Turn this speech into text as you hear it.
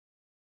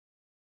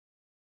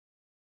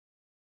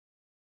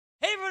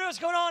Hey everybody, what's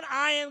going on?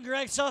 I am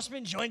Greg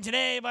Sussman, joined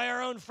today by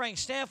our own Frank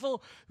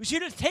Stanfield, who's here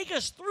to take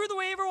us through the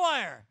waiver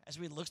wire as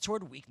we look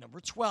toward week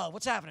number 12.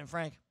 What's happening,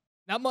 Frank?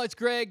 Not much,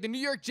 Greg. The New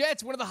York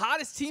Jets, one of the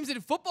hottest teams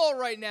in football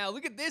right now.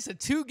 Look at this, a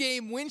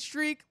 2-game win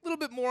streak. A little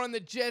bit more on the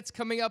Jets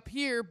coming up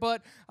here,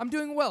 but I'm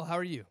doing well. How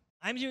are you?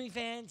 I'm doing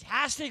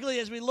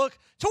fantastically as we look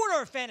toward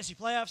our fantasy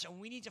playoffs, and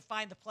we need to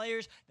find the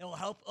players that will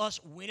help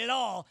us win it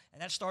all,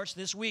 and that starts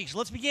this week. So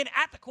let's begin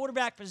at the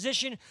quarterback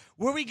position,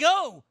 where we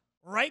go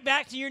right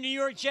back to your New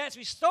York Jets.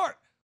 We start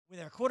with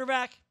our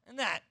quarterback, and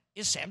that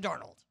is Sam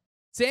Darnold.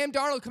 Sam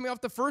Darnold coming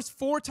off the first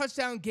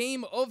 4-touchdown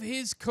game of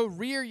his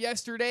career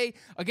yesterday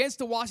against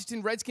the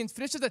Washington Redskins.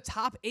 Finished as a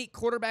top 8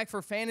 quarterback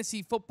for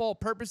fantasy football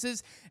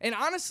purposes. And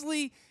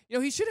honestly,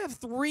 he should have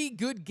 3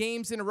 good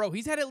games in a row.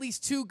 He's had at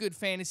least 2 good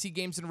fantasy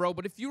games in a row.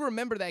 But if you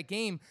remember that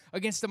game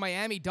against the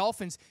Miami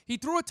Dolphins, he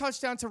threw a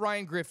touchdown to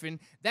Ryan Griffin.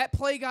 That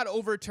play got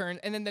overturned.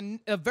 And then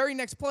the very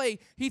next play,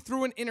 he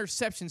threw an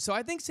interception. So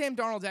I think Sam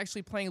Darnold's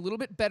actually playing a little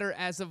bit better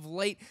as of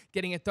late,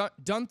 getting it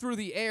done through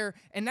the air.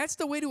 And that's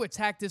the way to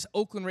attack this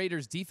Oakland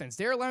Raiders defense.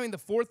 They're allowing the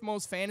 4th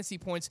most fantasy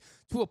points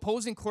to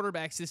opposing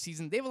quarterbacks this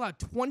season. They've allowed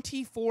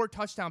 24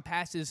 touchdown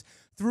passes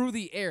through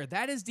the air.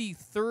 That is the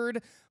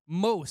 3rd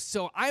most.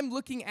 So I'm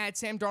looking at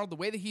Sam Darnold, the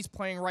way that he's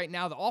playing right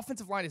now. The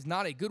offensive line is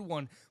not a good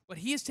one, but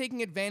he is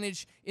taking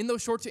advantage in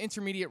those short to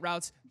intermediate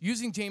routes,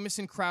 using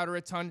Jamison Crowder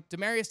a ton.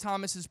 Demaryius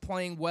Thomas is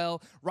playing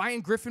well.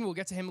 Ryan Griffin, we'll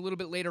get to him a little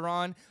bit later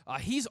on.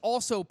 He's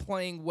also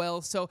playing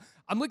well. So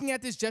I'm looking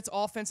at this Jets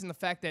offense and the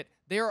fact that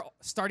they're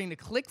starting to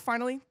click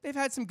finally. They've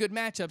had some good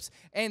matchups,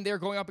 and they're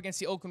going up against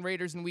the Oakland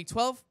Raiders in Week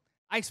 12.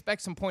 I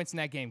expect some points in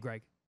that game,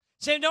 Greg.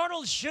 Sam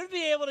Darnold should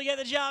be able to get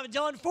the job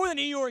done for the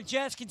New York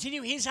Jets,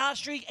 continue his hot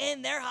streak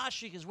and their hot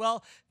streak as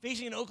well,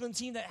 facing an Oakland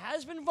team that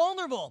has been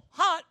vulnerable.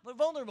 Hot, but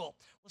vulnerable.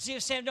 We'll see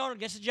if Sam Darnold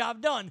gets the job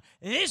done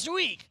this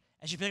week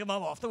as you pick him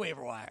up off the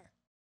waiver wire.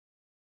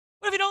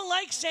 But if you don't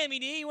like Sammy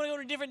D, you want to go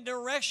in a different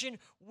direction,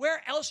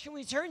 where else can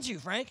we turn to,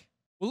 Frank?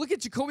 Well, look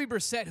at Jacoby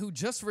Brissett, who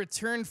just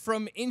returned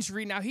from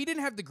injury. Now, he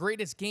didn't have the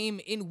greatest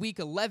game in Week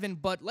 11,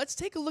 but let's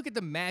take a look at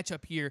the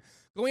matchup here.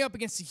 Going up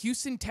against the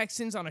Houston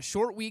Texans on a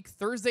short week,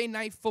 Thursday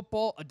Night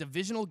Football, a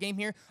divisional game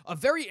here, a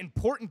very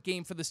important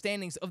game for the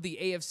standings of the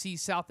AFC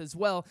South as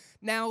well.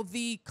 Now,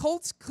 the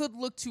Colts could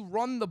look to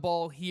run the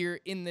ball here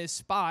in this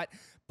spot,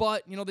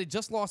 but, they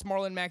just lost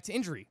Marlon Mack to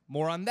injury.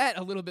 More on that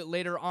a little bit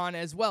later on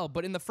as well.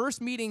 But in the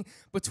first meeting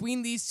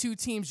between these two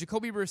teams,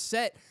 Jacoby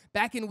Brissett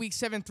back in Week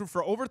 7 threw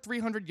for over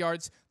 300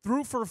 yards,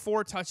 threw for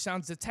 4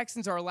 touchdowns. The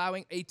Texans are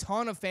allowing a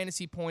ton of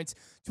fantasy points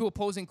to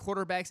opposing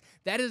quarterbacks.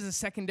 That is a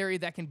secondary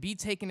that can be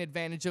taken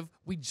advantage of.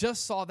 We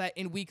just saw that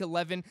in Week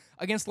 11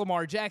 against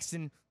Lamar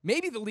Jackson,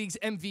 maybe the league's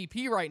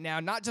MVP right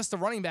now, not just a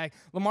running back.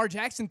 Lamar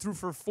Jackson threw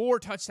for 4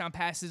 touchdown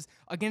passes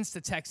against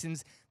the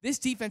Texans. This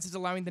defense is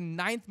allowing the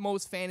 9th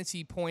most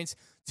fantasy points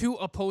to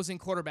opposing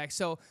quarterbacks.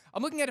 So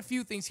I'm looking at a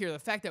few things here. The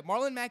fact that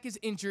Marlon Mack is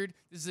injured,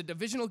 this is a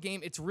divisional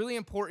game. It's really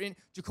important.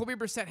 Jacoby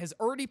Brissett has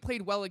already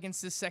played well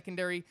against this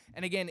secondary.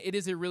 And again, it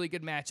is a really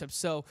good matchup.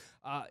 So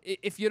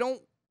if you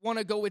don't want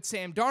to go with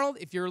Sam Darnold,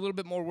 if you're a little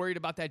bit more worried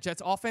about that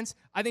Jets offense,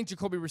 I think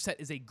Jacoby Brissett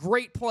is a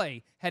great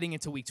play heading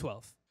into Week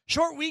 12.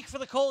 Short week for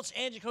the Colts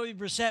and Jacoby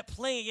Brissett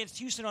playing against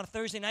Houston on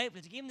Thursday night, but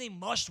it's a game they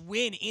must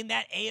win in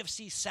that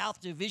AFC South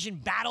division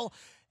battle,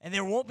 and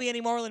there won't be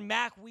any Marlon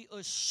Mack, we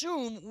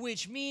assume,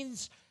 which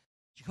means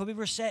Jacoby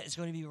Brissett is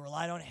going to be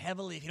relied on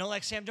heavily. If you don't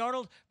like Sam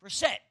Darnold,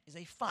 Brissett is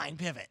a fine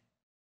pivot.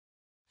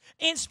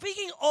 And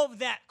speaking of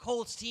that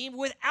Colts team,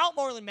 without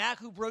Marlon Mack,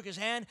 who broke his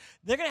hand,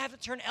 they're going to have to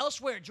turn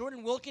elsewhere.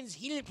 Jordan Wilkins,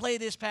 he didn't play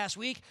this past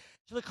week,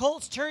 so the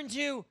Colts turn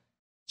to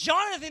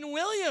Jonathan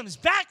Williams,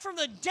 back from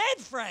the dead,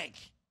 Frank.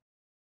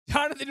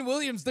 Jonathan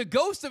Williams, the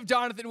ghost of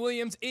Jonathan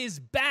Williams, is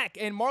back,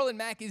 and Marlon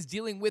Mack is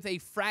dealing with a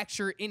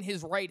fracture in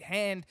his right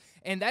hand,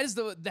 and that is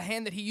the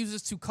hand that he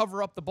uses to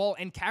cover up the ball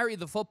and carry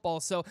the football.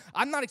 So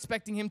I'm not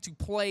expecting him to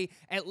play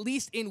at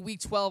least in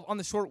Week 12 on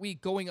the short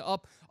week going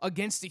up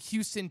against the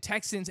Houston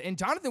Texans. And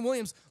Jonathan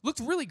Williams looked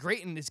really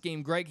great in this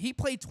game, Greg. He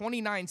played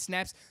 29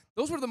 snaps.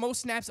 Those were the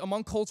most snaps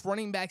among Colts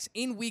running backs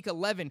in Week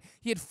 11.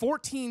 He had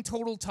 14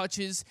 total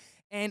touches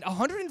and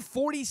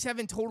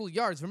 147 total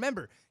yards.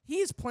 Remember, he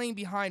is playing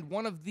behind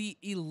one of the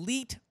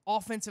elite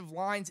offensive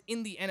lines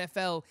in the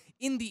NFL,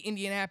 in the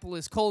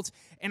Indianapolis Colts,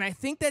 and I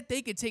think that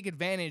they could take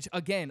advantage,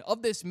 again,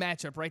 of this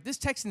matchup, right? This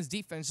Texans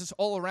defense, just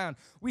all around,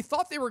 we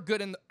thought they were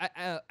good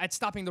at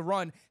stopping the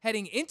run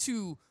heading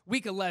into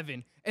Week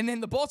 11, and then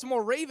the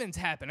Baltimore Ravens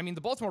happened. I mean,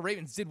 the Baltimore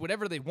Ravens did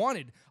whatever they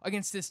wanted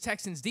against this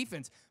Texans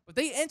defense, but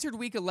they entered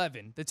Week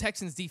 11, the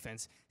Texans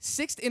defense,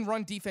 6th in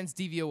run defense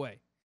DVOA.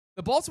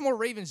 The Baltimore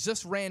Ravens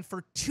just ran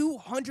for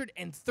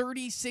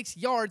 236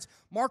 yards.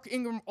 Mark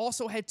Ingram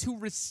also had 2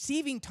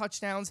 receiving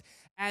touchdowns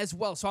as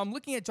well. So I'm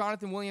looking at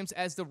Jonathan Williams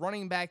as the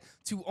running back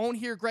to own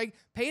here, Greg.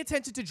 Pay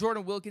attention to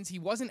Jordan Wilkins. He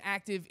wasn't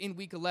active in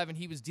Week 11.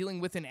 He was dealing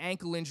with an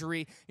ankle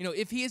injury.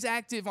 If he is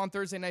active on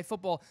Thursday Night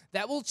Football,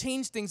 that will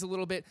change things a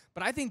little bit.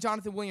 But I think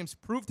Jonathan Williams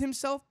proved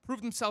himself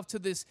to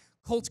this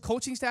Colts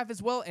coaching staff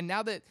as well. And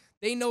now that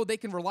they know they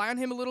can rely on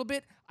him a little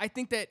bit, I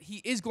think that he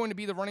is going to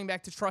be the running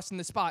back to trust in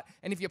this spot.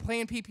 And if you're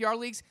playing PPR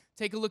leagues,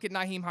 take a look at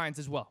Nyheim Hines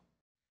as well.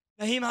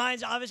 Nyheim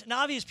Hines, an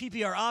obvious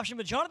PPR option,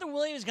 but Jonathan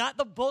Williams got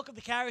the bulk of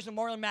the carries when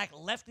Marlon Mack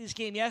left this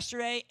game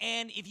yesterday.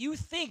 And if you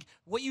think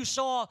what you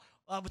saw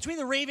between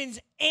the Ravens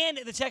and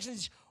the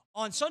Texans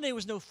on Sunday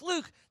was no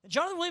fluke, then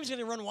Jonathan Williams is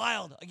going to run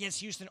wild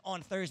against Houston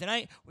on Thursday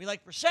night. We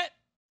like Brissett.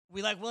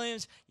 We like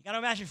Williams. You got to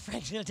imagine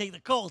Frank's going to take the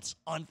Colts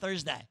on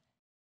Thursday.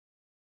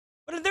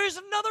 But there's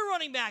another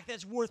running back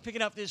that's worth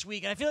picking up this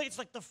week, and I feel like it's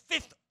like the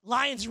fifth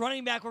Lions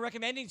running back we're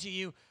recommending to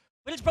you.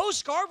 But it's Bo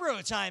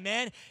Scarborough time,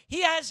 man.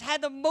 He has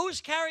had the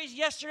most carries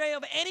yesterday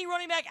of any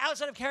running back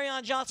outside of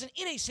Kerryon Johnson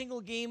in a single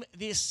game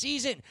this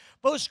season.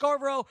 Bo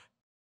Scarborough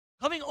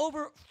coming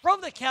over from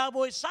the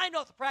Cowboys, signed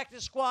off the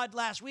practice squad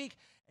last week,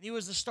 and he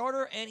was the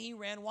starter, and he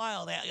ran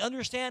wild. I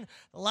understand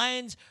the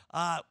Lions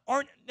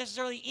aren't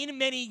necessarily in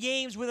many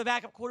games with a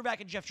backup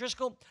quarterback in Jeff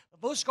Driscoll, but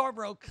Bo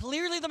Scarborough,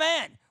 clearly the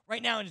man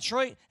right now in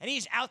Detroit, and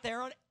he's out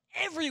there on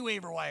every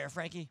waiver wire,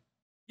 Frankie.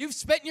 You've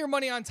spent your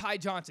money on Ty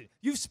Johnson.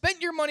 You've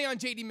spent your money on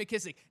J.D.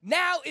 McKissic.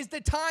 Now is the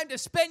time to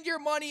spend your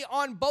money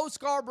on Bo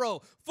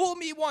Scarborough. Fool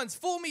me once,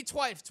 fool me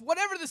twice,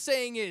 whatever the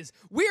saying is.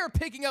 We are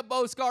picking up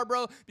Bo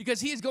Scarborough because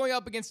he is going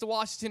up against the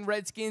Washington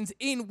Redskins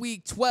in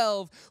Week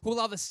 12, who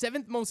allow the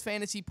 7th most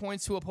fantasy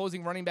points to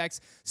opposing running backs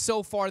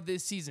so far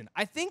this season.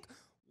 I think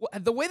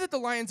the way that the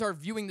Lions are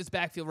viewing this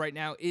backfield right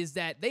now is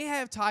that they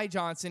have Ty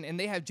Johnson and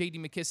they have J.D.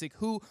 McKissic,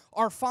 who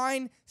are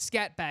fine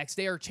scat backs.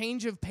 They are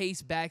change of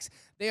pace backs.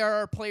 They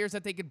are players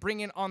that they could bring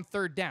in on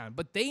third down,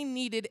 but they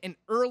needed an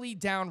early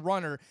down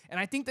runner, and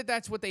I think that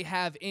that's what they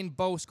have in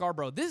Bo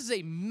Scarborough. This is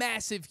a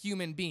massive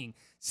human being,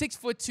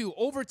 6'2",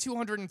 over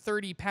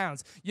 230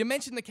 pounds. You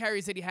mentioned the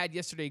carries that he had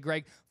yesterday,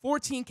 Greg.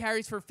 14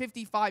 carries for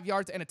 55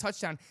 yards and a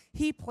touchdown.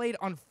 He played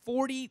on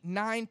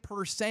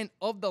 49%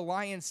 of the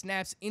Lions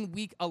snaps in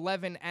Week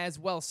 11 as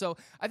well. So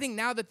I think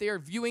now that they are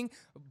viewing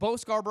Bo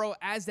Scarborough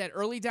as that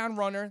early down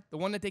runner, the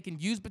one that they can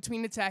use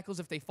between the tackles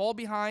if they fall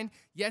behind,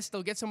 yes,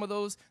 they'll get some of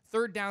those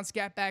third down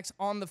scat backs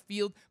on the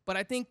field. But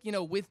I think,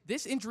 with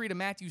this injury to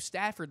Matthew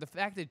Stafford, the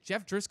fact that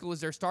Jeff Driscoll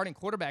is their starting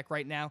quarterback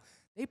right now,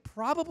 they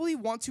probably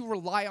want to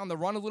rely on the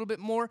run a little bit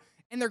more,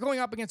 and they're going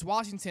up against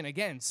Washington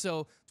again.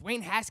 So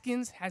Dwayne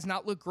Haskins has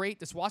not looked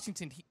great. This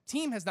Washington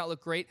team has not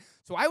looked great.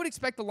 So I would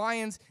expect the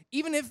Lions,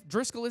 even if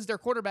Driscoll is their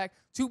quarterback,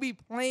 to be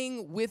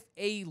playing with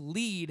a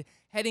lead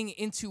heading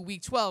into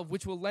Week 12,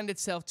 which will lend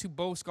itself to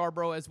Bo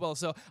Scarborough as well.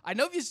 So I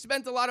know you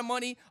spent a lot of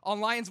money on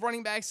Lions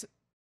running backs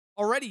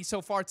already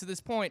so far to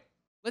this point.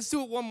 Let's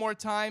do it one more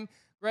time.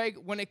 Greg,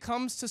 when it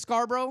comes to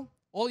Scarborough,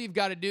 all you've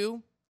got to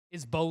do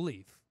is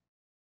believe.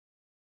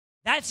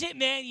 That's it,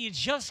 man. You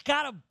just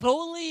got to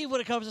believe when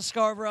it comes to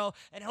Scarborough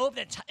and hope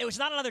that it was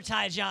not another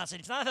Ty Johnson.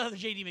 It's not another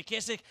J.D.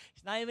 McKissic.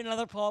 It's not even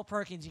another Paul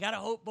Perkins. You got to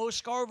hope Bo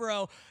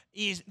Scarborough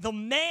is the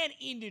man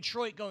in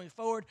Detroit going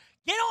forward.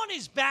 Get on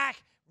his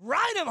back,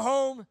 ride him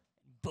home,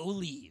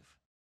 believe.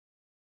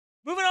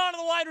 Moving on to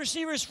the wide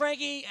receivers,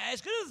 Frankie.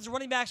 As good as the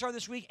running backs are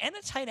this week, and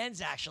the tight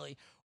ends, actually,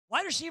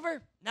 wide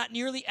receiver, not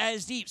nearly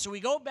as deep. So we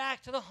go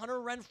back to the Hunter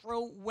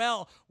Renfrow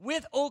well.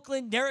 With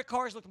Oakland, Derek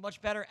Carr's looked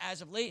much better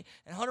as of late,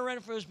 and Hunter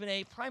Renfrow has been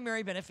a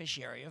primary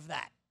beneficiary of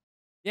that.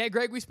 Yeah,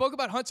 Greg, we spoke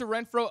about Hunter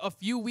Renfrow a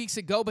few weeks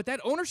ago, but that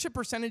ownership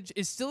percentage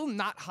is still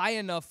not high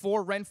enough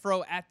for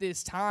Renfrow at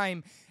this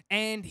time.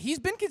 And he's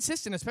been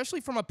consistent,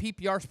 especially from a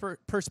PPR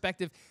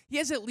perspective. He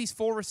has at least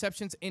 4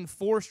 receptions in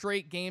 4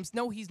 straight games.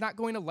 No, he's not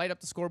going to light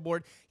up the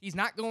scoreboard. He's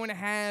not going to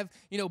have,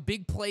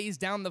 big plays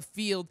down the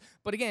field.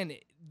 But again,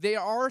 there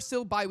are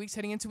still bye weeks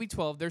heading into Week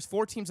 12. There's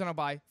 4 teams on a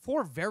bye,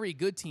 4 very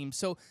good teams.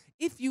 So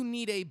if you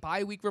need a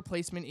bye week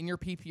replacement in your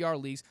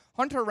PPR leagues,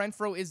 Hunter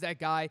Renfrow is that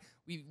guy.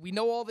 We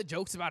know all the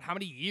jokes about how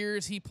many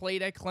years he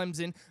played at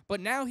Clemson,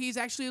 but now he's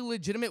actually a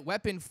legitimate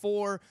weapon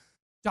for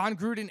John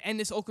Gruden and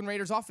this Oakland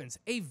Raiders offense.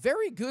 A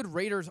very good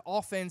Raiders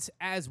offense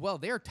as well.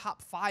 They are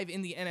top 5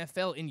 in the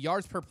NFL in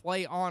yards per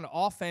play on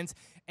offense,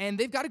 and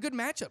they've got a good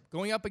matchup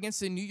going up against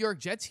the New York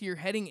Jets here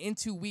heading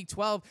into Week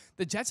 12.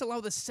 The Jets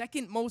allow the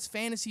 2nd most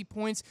fantasy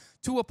points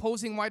to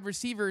opposing wide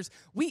receivers.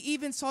 We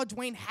even saw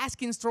Dwayne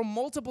Haskins throw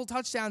multiple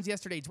touchdowns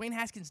yesterday. Dwayne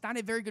Haskins, not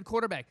a very good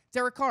quarterback.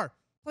 Derek Carr,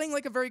 playing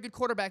like a very good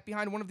quarterback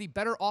behind one of the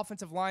better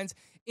offensive lines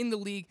in the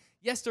league.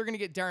 Yes, they're going to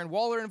get Darren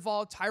Waller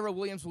involved. Tyrell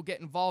Williams will get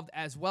involved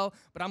as well.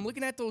 But I'm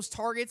looking at those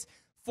targets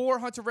for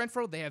Hunter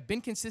Renfrow. They have been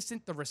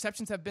consistent. The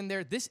receptions have been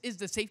there. This is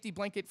the safety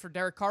blanket for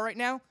Derek Carr right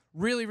now.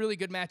 Really, really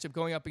good matchup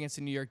going up against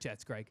the New York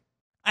Jets, Greg.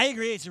 I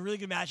agree. It's a really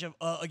good matchup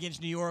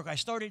against New York. I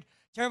started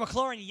Terry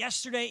McLaurin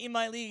yesterday in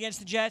my league against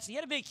the Jets. He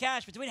had a big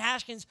catch, but Dwayne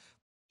Haskins,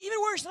 even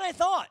worse than I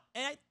thought.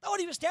 And I thought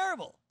he was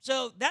terrible.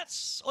 So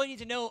that's all you need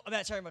to know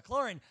about Terry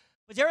McLaurin.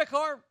 But Derek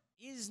Carr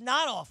is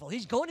not awful.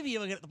 He's going to be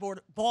able to get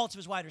the ball to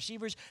his wide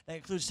receivers. That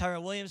includes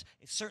Tyrell Williams.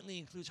 It certainly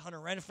includes Hunter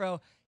Renfrow.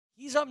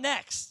 he's up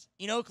next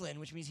in Oakland,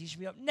 which means he should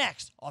be up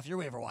next off your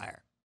waiver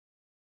wire.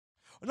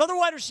 Another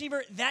wide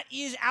receiver that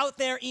is out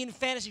there in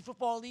fantasy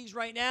football leagues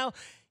right now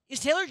is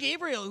Taylor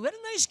Gabriel, who had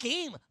a nice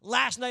game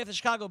last night for the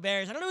Chicago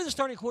Bears. I don't know who the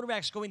starting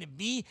quarterback is going to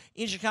be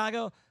in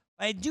Chicago,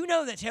 but I do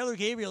know that Taylor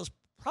Gabriel is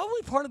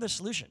probably part of the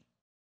solution.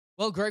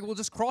 Well, Greg, we'll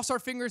just cross our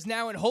fingers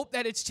now and hope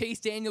that it's Chase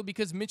Daniel,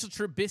 because Mitchell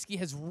Trubisky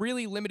has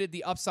really limited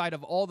the upside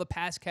of all the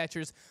pass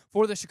catchers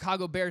for the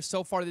Chicago Bears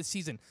so far this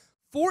season.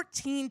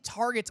 14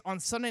 targets on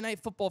Sunday Night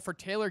Football for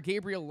Taylor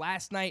Gabriel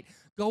last night,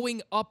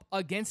 going up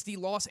against the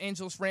Los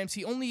Angeles Rams.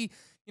 He only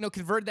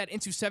converted that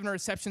into 7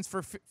 receptions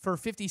for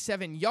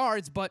 57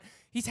 yards, but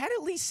he's had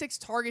at least 6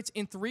 targets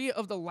in 3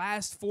 of the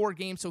last 4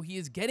 games, so he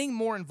is getting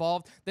more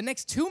involved. The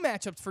next 2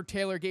 matchups for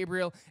Taylor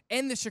Gabriel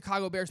and the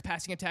Chicago Bears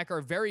passing attack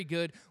are very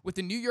good, with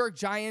the New York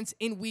Giants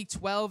in Week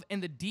 12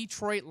 and the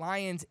Detroit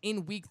Lions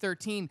in Week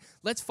 13.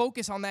 Let's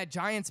focus on that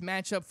Giants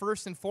matchup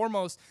first and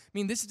foremost. I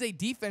mean, this is a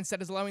defense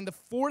that is allowing the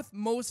 4th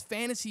most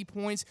fantasy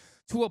points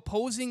to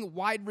opposing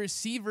wide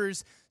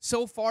receivers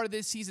so far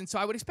this season. So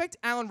I would expect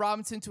Allen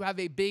Robinson to have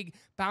a big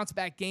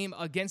bounce-back game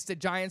against the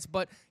Giants,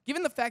 but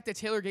given the fact that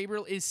Taylor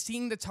Gabriel is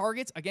seeing the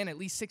targets, again, at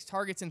least 6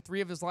 targets in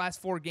 3 of his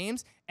last 4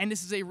 games, and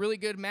this is a really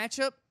good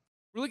matchup,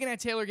 we're looking at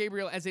Taylor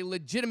Gabriel as a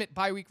legitimate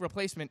bye-week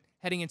replacement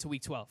heading into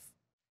Week 12.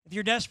 If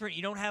you're desperate,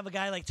 you don't have a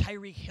guy like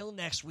Tyreek Hill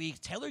next week,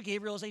 Taylor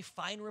Gabriel is a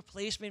fine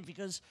replacement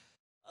because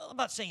I'm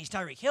not saying he's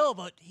Tyreek Hill,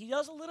 but he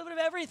does a little bit of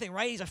everything,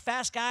 right? He's a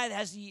fast guy that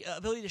has the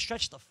ability to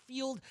stretch the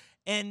field,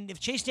 and if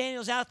Chase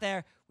Daniel's out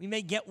there, we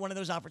may get one of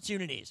those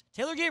opportunities.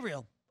 Taylor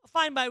Gabriel, a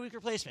fine bye-week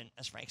replacement,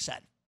 as Frank said.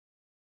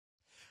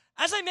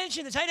 As I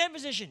mentioned, the tight end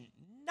position,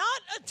 not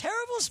a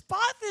terrible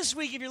spot this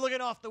week if you're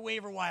looking off the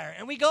waiver wire.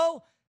 And we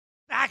go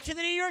back to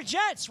the New York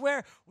Jets,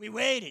 where we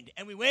waited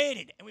and we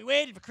waited and we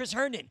waited for Chris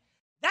Herndon.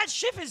 That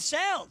ship has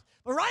sailed.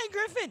 But Ryan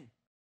Griffin,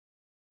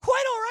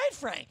 quite all right,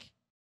 Frank.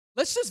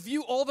 Let's just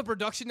view all the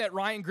production that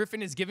Ryan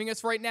Griffin is giving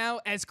us right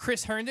now as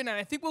Chris Herndon, and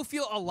I think we'll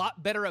feel a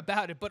lot better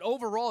about it. But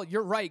overall,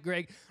 you're right,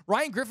 Greg.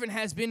 Ryan Griffin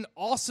has been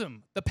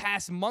awesome the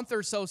past month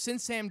or so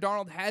since Sam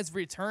Darnold has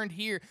returned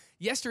here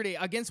yesterday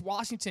against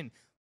Washington.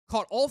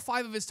 Caught all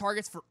 5 of his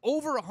targets for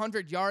over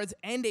 100 yards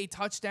and a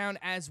touchdown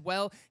as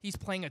well. He's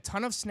playing a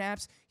ton of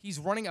snaps. He's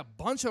running a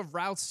bunch of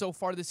routes so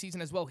far this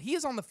season as well. He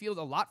is on the field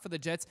a lot for the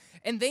Jets,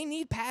 and they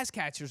need pass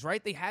catchers,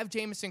 right? They have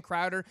Jamison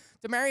Crowder.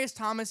 Demaryius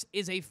Thomas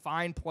is a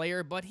fine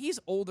player, but he's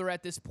older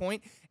at this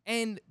point,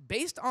 and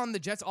based on the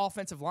Jets'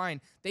 offensive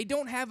line, they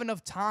don't have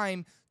enough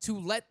time to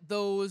let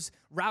those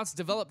routes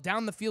develop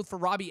down the field for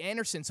Robbie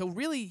Anderson. So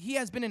really, he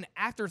has been an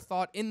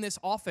afterthought in this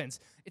offense.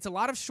 It's a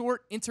lot of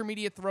short,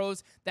 intermediate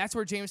throws. That's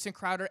where Jamison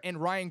Crowder and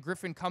Ryan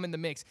Griffin come in the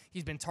mix.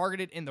 He's been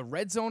targeted in the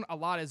red zone a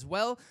lot as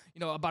well.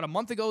 About a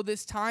month ago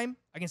this time,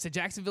 against the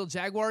Jacksonville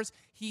Jaguars,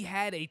 he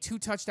had a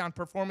 2-touchdown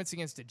performance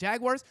against the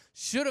Jaguars.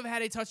 Should have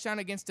had a touchdown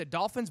against the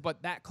Dolphins,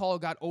 but that call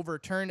got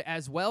overturned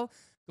as well.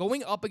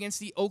 Going up against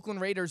the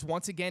Oakland Raiders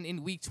once again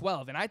in Week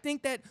 12. And I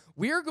think that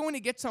we're going to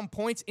get some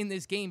points in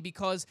this game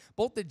because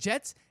both the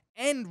Jets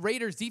and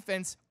Raiders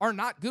defense are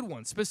not good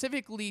ones,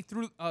 specifically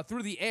through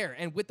the air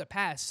and with the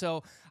pass.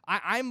 So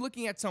I'm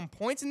looking at some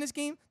points in this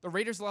game. The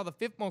Raiders allow the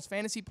 5th most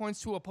fantasy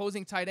points to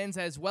opposing tight ends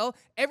as well.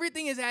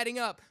 Everything is adding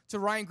up to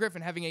Ryan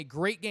Griffin having a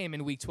great game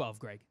in Week 12,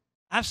 Greg.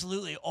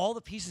 Absolutely. All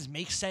the pieces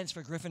make sense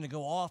for Griffin to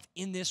go off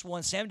in this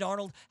one. Sam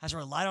Darnold has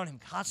relied on him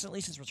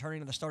constantly since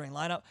returning to the starting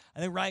lineup. I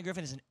think Ryan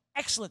Griffin is an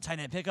excellent tight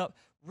end pickup,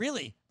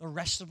 really, the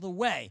rest of the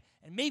way,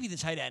 and maybe the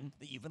tight end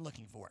that you've been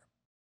looking for.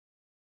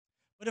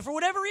 But if for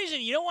whatever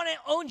reason you don't want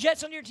to own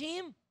Jets on your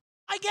team,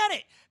 I get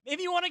it.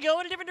 Maybe you want to go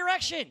in a different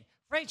direction.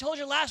 Frank told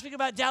you last week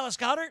about Dallas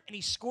Goedert, and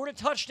he scored a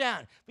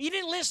touchdown. But you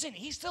didn't listen.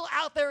 He's still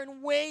out there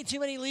in way too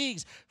many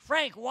leagues.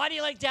 Frank, why do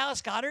you like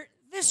Dallas Goedert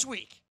this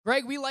week?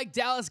 Greg, we like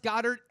Dallas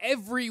Goedert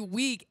every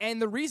week,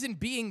 and the reason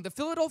being the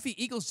Philadelphia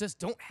Eagles just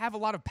don't have a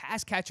lot of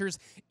pass catchers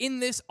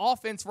in this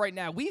offense right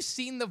now. We've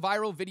seen the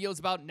viral videos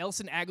about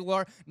Nelson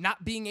Aguilar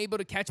not being able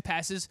to catch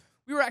passes.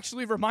 We were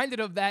actually reminded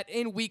of that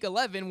in Week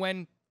 11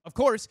 when, of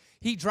course,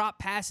 he dropped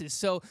passes.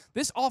 So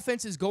this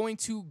offense is going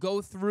to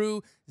go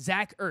through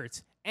Zach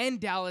Ertz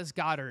and Dallas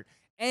Goedert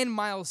and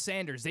Miles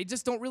Sanders. They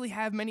just don't really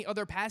have many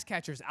other pass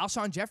catchers.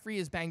 Alshon Jeffrey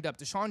is banged up.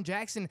 Deshaun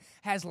Jackson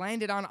has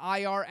landed on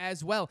IR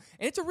as well.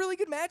 And it's a really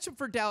good matchup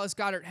for Dallas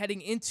Goedert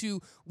heading into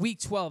Week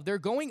 12. They're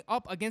going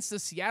up against the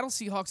Seattle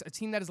Seahawks, a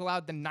team that has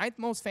allowed the 9th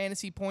most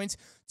fantasy points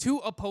to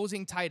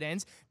opposing tight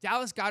ends.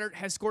 Dallas Goedert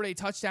has scored a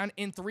touchdown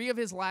in 3 of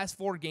his last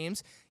 4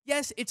 games.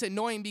 Yes, it's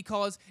annoying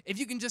because if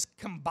you can just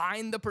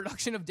combine the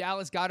production of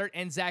Dallas Goedert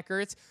and Zach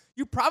Ertz,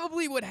 you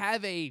probably would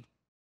have a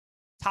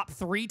top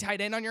 3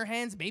 tight end on your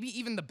hands, maybe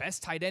even the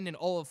best tight end in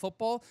all of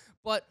football.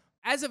 But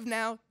as of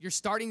now, you're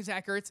starting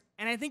Zach Ertz,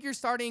 and I think you're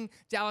starting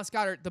Dallas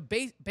Goedert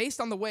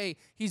based on the way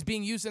he's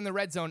being used in the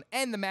red zone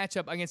and the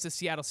matchup against the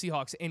Seattle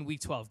Seahawks in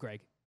Week 12, Greg.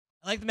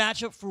 I like the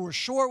matchup for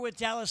sure with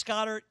Dallas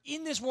Goedert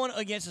in this one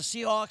against the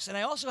Seahawks. And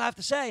I also have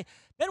to say,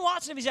 Ben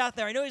Watson, if he's out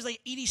there, I know he's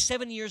like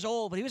 87 years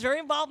old, but he was very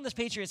involved in this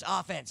Patriots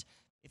offense.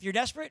 If you're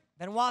desperate,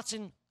 Ben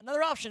Watson,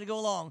 another option to go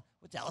along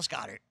with Dallas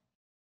Goedert.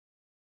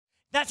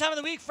 That time of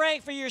the week,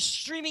 Frank, for your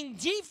streaming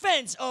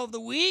defense of the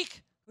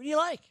week. Who do you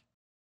like?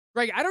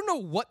 Greg, I don't know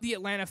what the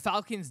Atlanta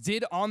Falcons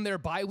did on their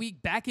bye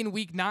week back in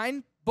week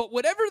 9, but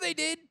whatever they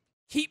did,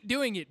 keep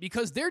doing it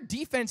because their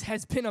defense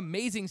has been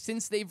amazing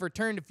since they've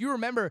returned. If you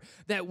remember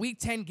that week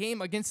 10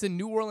 game against the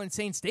New Orleans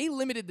Saints, they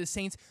limited the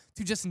Saints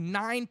to just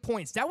 9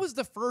 points. That was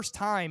the first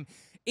time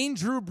in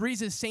Drew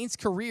Brees' Saints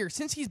career,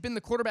 since he's been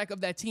the quarterback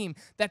of that team,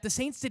 that the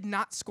Saints did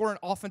not score an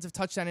offensive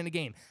touchdown in a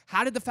game.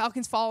 How did the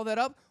Falcons follow that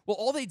up? Well,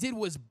 all they did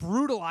was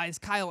brutalize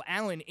Kyle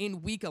Allen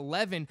in week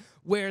 11,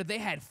 where they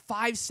had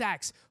 5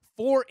 sacks,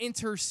 4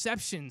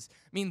 interceptions.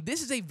 I mean,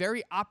 this is a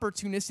very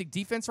opportunistic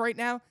defense right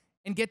now.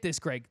 And get this,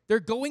 Greg, they're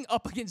going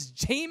up against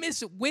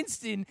Jameis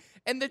Winston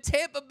and the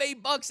Tampa Bay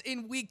Bucks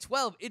in week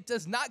 12. It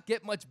does not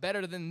get much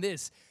better than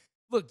this.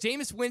 Look,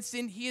 Jameis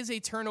Winston, he is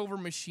a turnover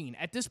machine.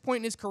 At this point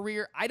in his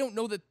career, I don't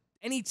know that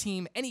any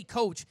team, any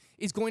coach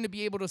is going to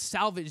be able to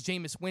salvage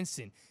Jameis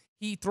Winston.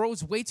 He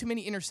throws way too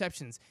many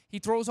interceptions. He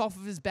throws off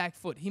of his back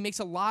foot. He makes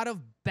a lot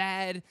of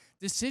bad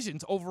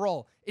decisions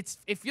overall.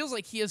 It feels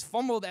like he has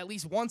fumbled at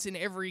least once in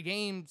every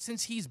game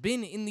since he's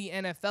been in the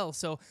NFL.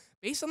 So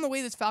based on the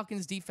way this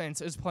Falcons defense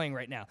is playing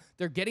right now,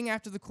 they're getting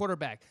after the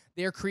quarterback.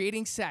 They are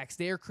creating sacks.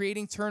 They are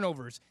creating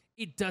turnovers.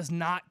 It does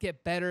not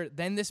get better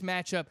than this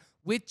matchup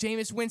with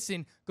Jameis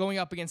Winston going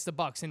up against the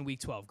Bucks in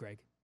week 12, Greg.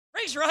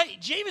 Greg's right.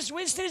 Jameis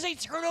Winston is a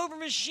turnover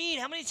machine.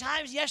 How many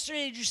times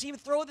yesterday did you see him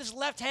throw with his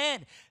left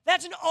hand?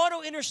 That's an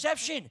auto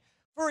interception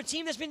for a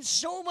team that's been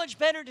so much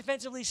better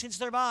defensively since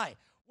their bye.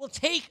 We'll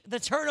take the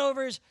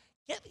turnovers,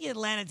 get the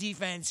Atlanta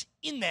defense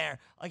in there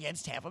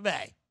against Tampa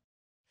Bay.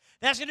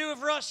 That's going to do it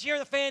for us here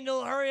at the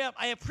FanDuel Hurry Up.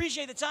 I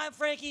appreciate the time,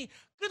 Frankie.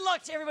 Good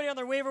luck to everybody on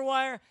their waiver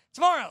wire.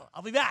 Tomorrow,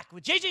 I'll be back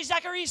with JJ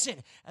Zacharyson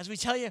as we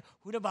tell you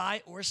who to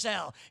buy or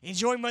sell.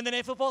 Enjoy Monday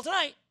Night Football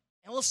tonight,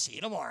 and we'll see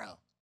you tomorrow.